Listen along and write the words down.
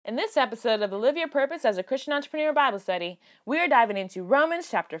In this episode of the Live Your Purpose as a Christian Entrepreneur Bible Study, we are diving into Romans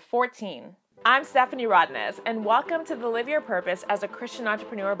chapter 14. I'm Stephanie Rodnez, and welcome to the Live Your Purpose as a Christian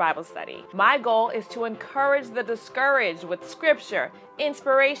Entrepreneur Bible Study. My goal is to encourage the discouraged with scripture,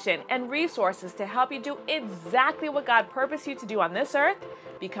 inspiration, and resources to help you do exactly what God purposed you to do on this earth: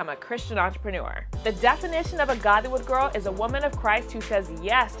 become a Christian entrepreneur. The definition of a Godlywood girl is a woman of Christ who says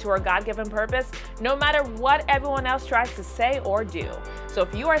yes to her God-given purpose, no matter what everyone else tries to say or do. So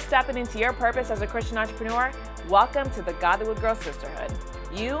if you are stepping into your purpose as a Christian entrepreneur, welcome to the Godlywood Girl Sisterhood.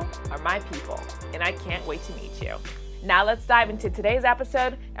 You are my people, and I can't wait to meet you. Now let's dive into today's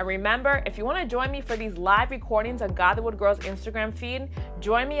episode, and remember, if you want to join me for these live recordings on Godlywood Girl's Instagram feed,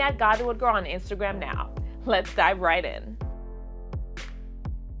 join me at Godlywood Girl on Instagram now. Let's dive right in.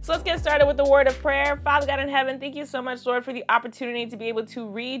 So let's get started with the word of prayer. Father God in heaven, thank you so much, Lord, for the opportunity to be able to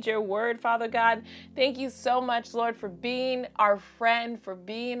read your word, Father God. Thank you so much, Lord, for being our friend, for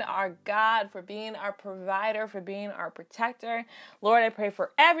being our God, for being our provider, for being our protector. Lord, I pray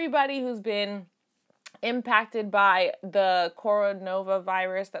for everybody who's been impacted by the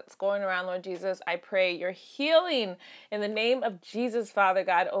coronavirus that's going around, Lord Jesus. I pray your healing in the name of Jesus, Father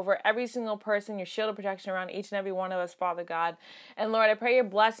God, over every single person, your shield of protection around each and every one of us, Father God. And Lord, I pray your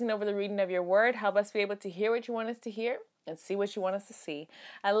blessing over the reading of your word. Help us be able to hear what you want us to hear and see what you want us to see.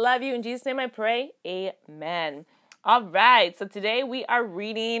 I love you. In Jesus' name I pray. Amen. All right, so today we are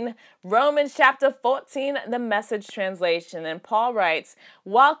reading Romans chapter 14, the Message translation. And Paul writes,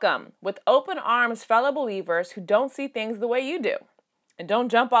 "Welcome with open arms, fellow believers who don't see things the way you do. And don't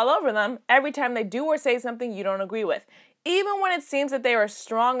jump all over them every time they do or say something you don't agree with, even when it seems that they are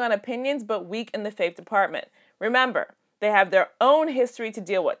strong on opinions but weak in the faith department. Remember, they have their own history to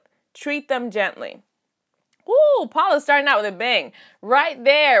deal with. Treat them gently." Woo, Paul is starting out with a bang. Right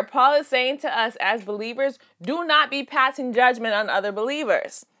there, Paul is saying to us as believers, do not be passing judgment on other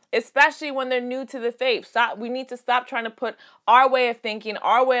believers, especially when they're new to the faith. We need to stop trying to put our way of thinking,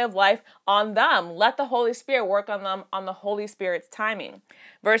 our way of life on them. Let the Holy Spirit work on them on the Holy Spirit's timing.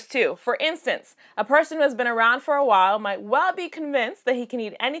 Verse 2, for instance, a person who has been around for a while might well be convinced that he can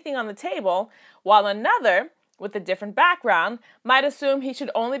eat anything on the table, while another, with a different background, might assume he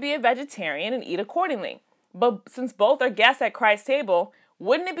should only be a vegetarian and eat accordingly. But since both are guests at Christ's table,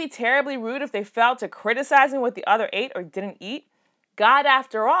 wouldn't it be terribly rude if they fell to criticizing what the other ate or didn't eat? God,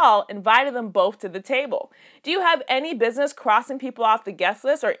 after all, invited them both to the table. Do you have any business crossing people off the guest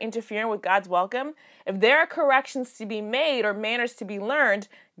list or interfering with God's welcome? If there are corrections to be made or manners to be learned,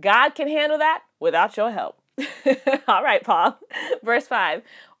 God can handle that without your help. All right, Paul. Verse 5.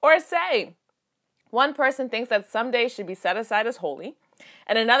 Or say, one person thinks that some days should be set aside as holy,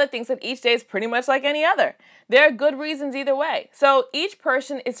 and another thinks that each day is pretty much like any other. There are good reasons either way. So each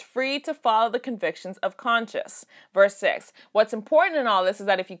person is free to follow the convictions of conscience. Verse 6. What's important in all this is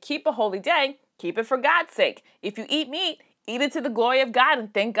that if you keep a holy day, keep it for God's sake. If you eat meat, eat it to the glory of God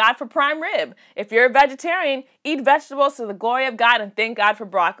and thank God for prime rib. If you're a vegetarian, eat vegetables to the glory of God and thank God for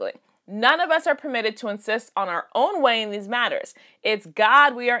broccoli. None of us are permitted to insist on our own way in these matters. It's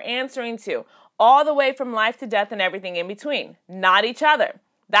God we are answering to, all the way from life to death and everything in between, not each other.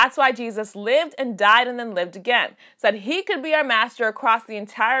 That's why Jesus lived and died and then lived again, so that he could be our master across the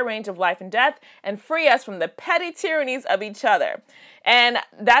entire range of life and death and free us from the petty tyrannies of each other. And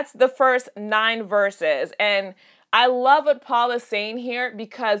that's the first 9 verses. And I love what Paul is saying here,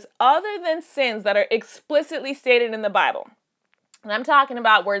 because other than sins that are explicitly stated in the Bible, and I'm talking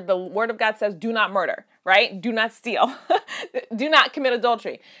about where the word of God says, do not murder, right? Do not steal. Do not commit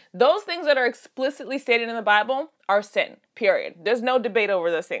adultery. Those things that are explicitly stated in the Bible are sin, period. There's no debate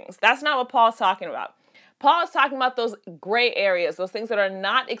over those things. That's not what Paul's talking about. Paul is talking about those gray areas, those things that are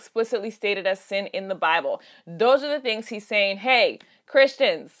not explicitly stated as sin in the Bible. Those are the things he's saying, hey,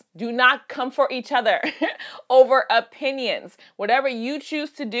 Christians, do not come for each other over opinions. Whatever you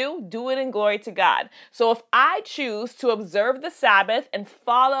choose to do, do it in glory to God. So if I choose to observe the Sabbath and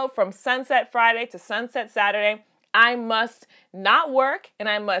follow from sunset Friday to sunset Saturday, I must not work, and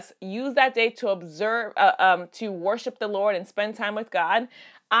I must use that day to observe, to worship the Lord and spend time with God.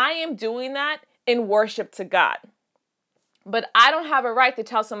 I am doing that in worship to God. But I don't have a right to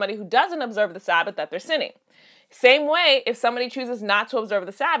tell somebody who doesn't observe the Sabbath that they're sinning. Same way, if somebody chooses not to observe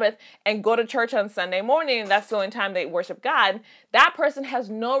the Sabbath and go to church on Sunday morning, and that's the only time they worship God, that person has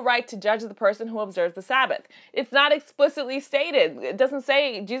no right to judge the person who observes the Sabbath. It's not explicitly stated. It doesn't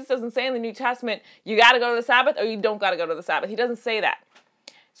say, Jesus doesn't say in the New Testament, you got to go to the Sabbath or you don't got to go to the Sabbath. He doesn't say that.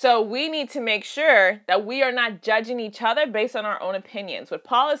 So we need to make sure that we are not judging each other based on our own opinions. What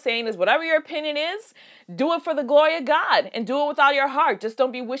Paul is saying is whatever your opinion is, do it for the glory of God and do it with all your heart. Just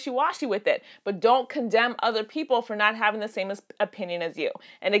don't be wishy-washy with it. But don't condemn other people for not having the same opinion as you.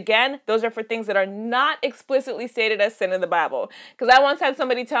 And again, those are for things that are not explicitly stated as sin in the Bible. Because I once had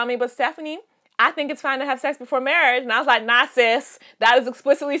somebody tell me, but Stephanie, I think it's fine to have sex before marriage. And I was like, nah, sis, that is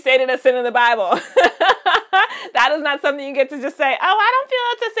explicitly stated as sin in the Bible. That is not something you get to just say, oh, I don't feel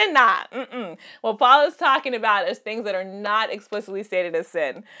it's a sin. Nah. What Paul is talking about is things that are not explicitly stated as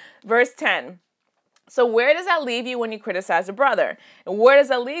sin. Verse 10. So where does that leave you when you criticize a brother? And where does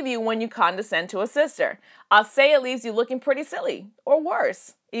that leave you when you condescend to a sister? I'll say it leaves you looking pretty silly, or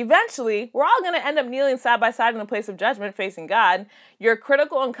worse. Eventually, we're all going to end up kneeling side by side in the place of judgment facing God. Your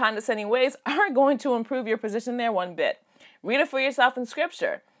critical and condescending ways aren't going to improve your position there one bit. Read it for yourself in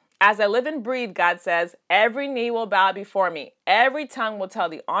Scripture. As I live and breathe, God says, every knee will bow before me. Every tongue will tell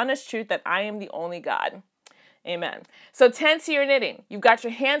the honest truth that I am the only God. Amen. So tend to your knitting. You've got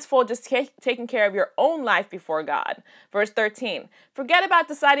your hands full just taking care of your own life before God. Verse 13. Forget about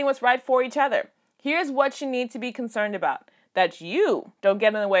deciding what's right for each other. Here's what you need to be concerned about. That you don't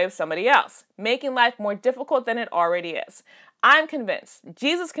get in the way of somebody else, making life more difficult than it already is. I'm convinced,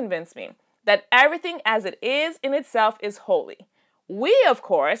 Jesus convinced me, that everything as it is in itself is holy. We, of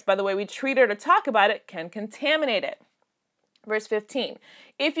course, by the way we treat it or talk about it, can contaminate it. Verse 15,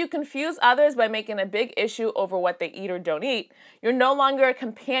 if you confuse others by making a big issue over what they eat or don't eat, you're no longer a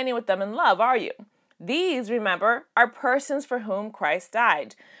companion with them in love, are you? These, remember, are persons for whom Christ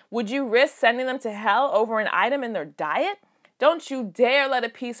died. Would you risk sending them to hell over an item in their diet? Don't you dare let a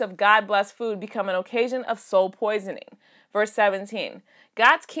piece of God-blessed food become an occasion of soul poisoning. Verse 17,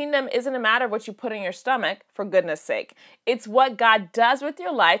 God's kingdom isn't a matter of what you put in your stomach, for goodness sake. It's what God does with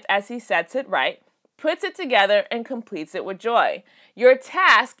your life as he sets it right, puts it together, and completes it with joy. Your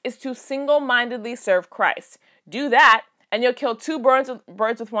task is to single-mindedly serve Christ. Do that, and you'll kill two birds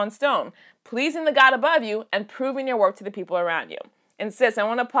with one stone, pleasing the God above you and proving your work to the people around you. And sis, I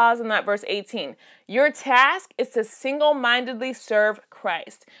want to pause on that verse 18. Your task is to single-mindedly serve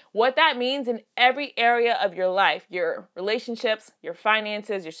Christ. What that means in every area of your life, your relationships, your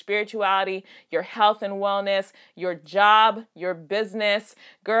finances, your spirituality, your health and wellness, your job, your business,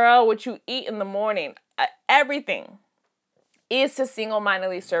 girl, what you eat in the morning, everything is to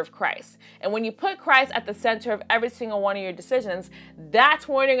single-mindedly serve Christ. And when you put Christ at the center of every single one of your decisions, that's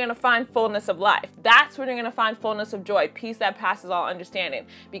where you're going to find fullness of life. That's where you're going to find fullness of joy, peace that passes all understanding,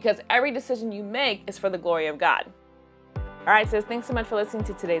 because every decision you make is for the glory of God. All right, sis, thanks so much for listening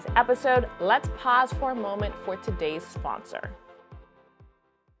to today's episode. Let's pause for a moment for today's sponsor.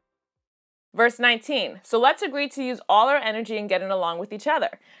 Verse 19, so let's agree to use all our energy in getting along with each other.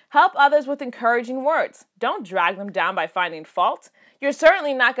 Help others with encouraging words. Don't drag them down by finding fault. You're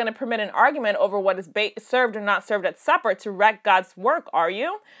certainly not going to permit an argument over what is served or not served at supper to wreck God's work, are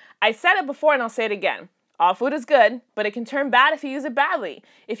you? I said it before and I'll say it again. All food is good, but it can turn bad if you use it badly,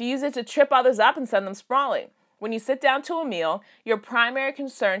 if you use it to trip others up and send them sprawling. When you sit down to a meal, your primary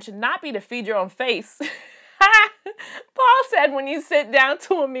concern should not be to feed your own face. Paul said when you sit down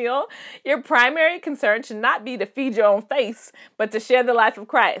to a meal, your primary concern should not be to feed your own face, but to share the life of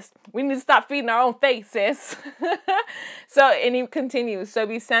Christ. We need to stop feeding our own face, sis. And he continues, so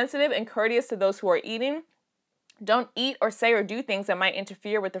be sensitive and courteous to those who are eating. Don't eat or say or do things that might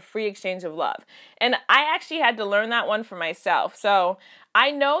interfere with the free exchange of love. And I actually had to learn that one for myself. So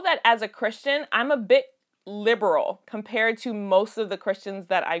I know that as a Christian, I'm a bit liberal compared to most of the Christians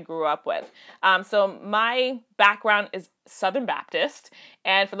that I grew up with. So my background is Southern Baptist.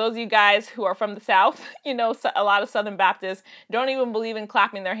 And for those of you guys who are from the South, you know, a lot of Southern Baptists don't even believe in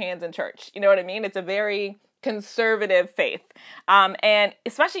clapping their hands in church. You know what I mean? It's a very conservative faith. And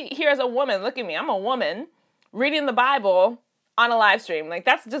especially here as a woman, look at me, I'm a woman reading the Bible on a live stream. Like,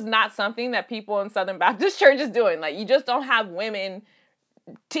 that's just not something that people in Southern Baptist church is doing. Like, you just don't have women,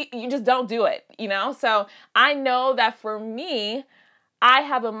 you just don't do it, you know? So I know that for me, I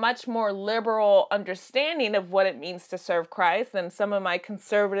have a much more liberal understanding of what it means to serve Christ than some of my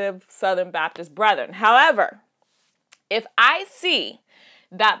conservative Southern Baptist brethren. However, if I see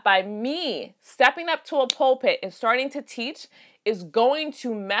that by me stepping up to a pulpit and starting to teach is going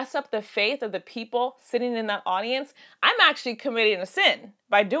to mess up the faith of the people sitting in that audience, I'm actually committing a sin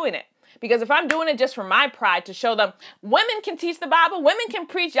by doing it. Because if I'm doing it just for my pride to show them women can teach the Bible, women can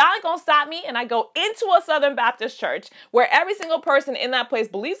preach, y'all ain't gonna stop me, and I go into a Southern Baptist church where every single person in that place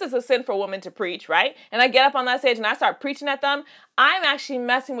believes it's a sin for women to preach, right? And I get up on that stage and I start preaching at them, I'm actually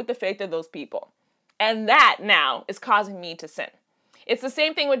messing with the faith of those people. And that now is causing me to sin. It's the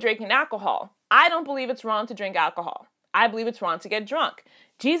same thing with drinking alcohol. I don't believe it's wrong to drink alcohol. I believe it's wrong to get drunk.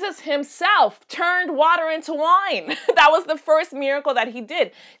 Jesus himself turned water into wine. That was the first miracle that he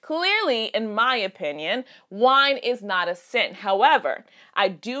did. Clearly, in my opinion, wine is not a sin. However, I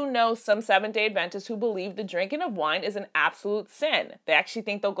do know some Seventh-day Adventists who believe the drinking of wine is an absolute sin. They actually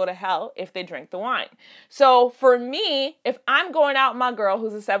think they'll go to hell if they drink the wine. So for me, if I'm going out with my girl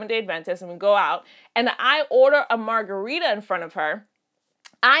who's a Seventh-day Adventist and we go out and I order a margarita in front of her,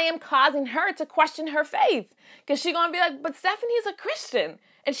 I am causing her to question her faith, because she's going to be like, but Stephanie's a Christian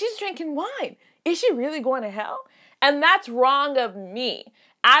and she's drinking wine. Is she really going to hell? And that's wrong of me.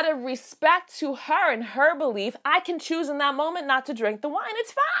 Out of respect to her and her belief, I can choose in that moment not to drink the wine.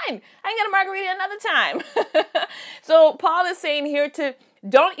 It's fine. I can get a margarita another time. So Paul is saying here to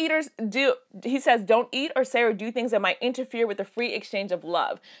don't eat or say or do things that might interfere with the free exchange of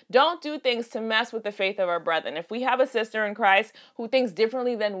love. Don't do things to mess with the faith of our brethren. If we have a sister in Christ who thinks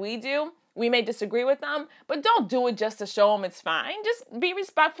differently than we do, we may disagree with them, but don't do it just to show them it's fine. Just be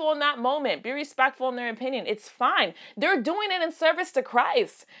respectful in that moment. Be respectful in their opinion. It's fine. They're doing it in service to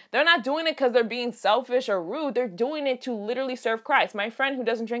Christ. They're not doing it because they're being selfish or rude. They're doing it to literally serve Christ. My friend who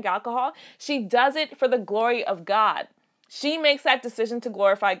doesn't drink alcohol, she does it for the glory of God. She makes that decision to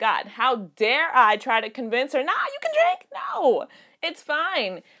glorify God. How dare I try to convince her, nah, you can drink? No, it's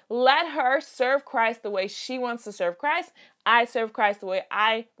fine. Let her serve Christ the way she wants to serve Christ. I serve Christ the way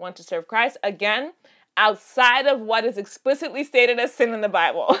I want to serve Christ. Again, outside of what is explicitly stated as sin in the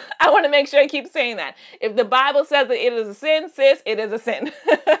Bible. I want to make sure I keep saying that. If the Bible says that it is a sin, sis, it is a sin.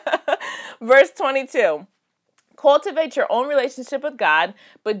 Verse 22. Cultivate your own relationship with God,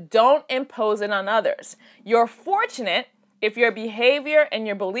 but don't impose it on others. You're fortunate if your behavior and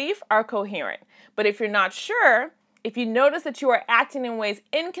your belief are coherent. But if you're not sure, if you notice that you are acting in ways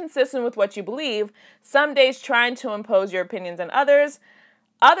inconsistent with what you believe, some days trying to impose your opinions on others,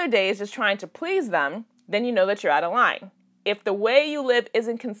 other days just trying to please them, then you know that you're out of line. If the way you live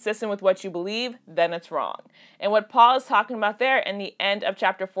isn't consistent with what you believe, then it's wrong. And what Paul is talking about there in the end of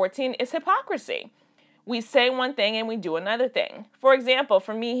chapter 14 is hypocrisy. We say one thing and we do another thing. For example,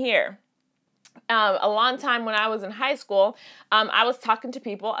 for me here, a long time when I was in high school, I was talking to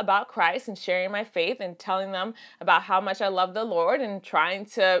people about Christ and sharing my faith and telling them about how much I love the Lord and trying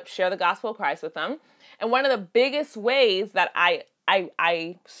to share the gospel of Christ with them. And one of the biggest ways that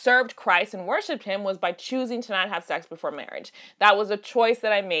I served Christ and worshiped him was by choosing to not have sex before marriage. That was a choice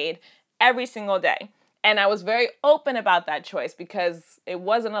that I made every single day. And I was very open about that choice because it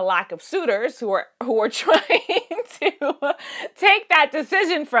wasn't a lack of suitors who were trying to take that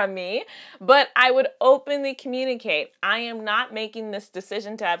decision from me, but I would openly communicate, I am not making this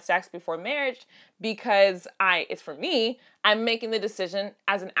decision to have sex before marriage because it's for me. I'm making the decision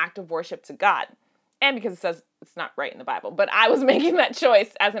as an act of worship to God. And because it says it's not right in the Bible, but I was making that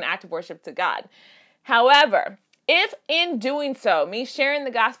choice as an act of worship to God. However, if in doing so, me sharing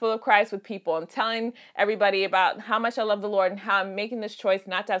the gospel of Christ with people and telling everybody about how much I love the Lord and how I'm making this choice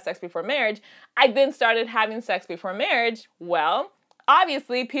not to have sex before marriage, I then started having sex before marriage, well,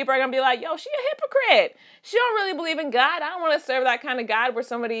 obviously people are going to be like, yo, she a hypocrite. She don't really believe in God. I don't want to serve that kind of God where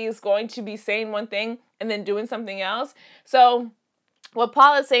somebody is going to be saying one thing and then doing something else. So what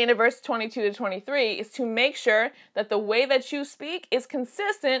Paul is saying in verse 22 to 23 is to make sure that the way that you speak is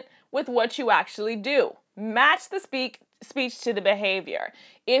consistent with what you actually do. Match the speech to the behavior.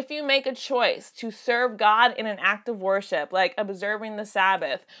 If you make a choice to serve God in an act of worship, like observing the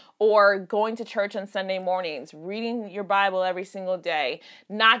Sabbath or going to church on Sunday mornings, reading your Bible every single day,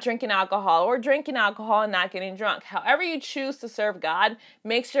 not drinking alcohol or drinking alcohol and not getting drunk, however you choose to serve God,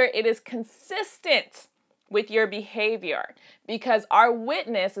 make sure it is consistent with your behavior, because our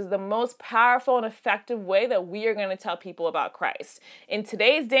witness is the most powerful and effective way that we are going to tell people about Christ. In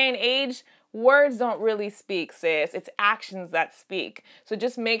today's day and age, words don't really speak, sis. It's actions that speak. So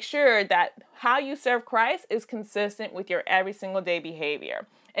just make sure that how you serve Christ is consistent with your every single day behavior.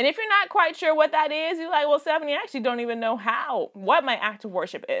 And if you're not quite sure what that is, you're like, well, Stephanie, I actually don't even know what my act of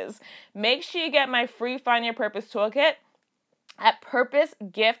worship is. Make sure you get my free Find Your Purpose toolkit at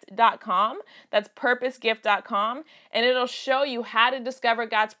purposegift.com. That's purposegift.com. And it'll show you how to discover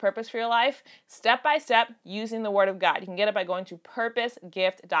God's purpose for your life step by step using the Word of God. You can get it by going to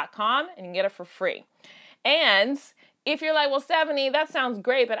purposegift.com and you can get it for free. And if you're like, well, Stephanie, that sounds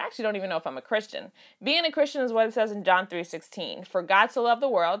great, but I actually don't even know if I'm a Christian. Being a Christian is what it says in John 3:16. For God so loved the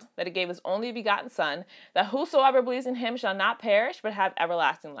world that he gave his only begotten Son, that whosoever believes in him shall not perish, but have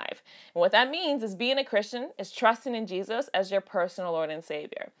everlasting life. And what that means is being a Christian is trusting in Jesus as your personal Lord and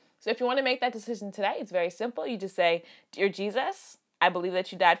Savior. So if you want to make that decision today, it's very simple. You just say, Dear Jesus, I believe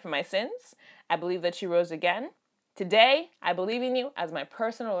that you died for my sins. I believe that you rose again. Today, I believe in you as my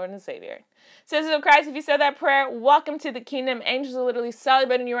personal Lord and Savior. Sisters of Christ, if you said that prayer, welcome to the kingdom. Angels are literally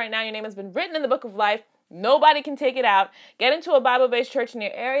celebrating you right now. Your name has been written in the book of life. Nobody can take it out. Get into a Bible-based church in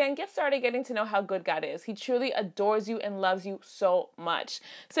your area and get started getting to know how good God is. He truly adores you and loves you so much.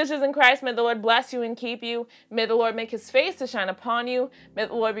 Sisters in Christ, may the Lord bless you and keep you. May the Lord make his face to shine upon you. May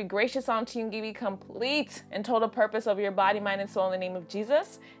the Lord be gracious unto you and give you complete and total purpose over your body, mind, and soul in the name of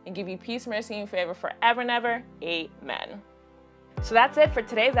Jesus, and give you peace, mercy, and favor forever and ever. Amen. So that's it for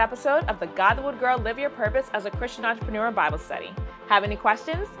today's episode of the Godwood Girl Live Your Purpose as a Christian Entrepreneur Bible Study. Have any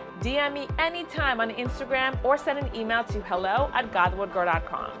questions? DM me anytime on Instagram or send an email to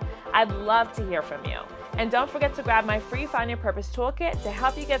hello@godwoodgirl.com. I'd love to hear from you. And don't forget to grab my free Find Your Purpose toolkit to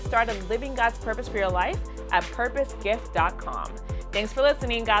help you get started living God's purpose for your life at purposegift.com. Thanks for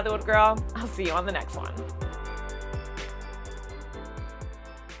listening, Godwood Girl. I'll see you on the next one.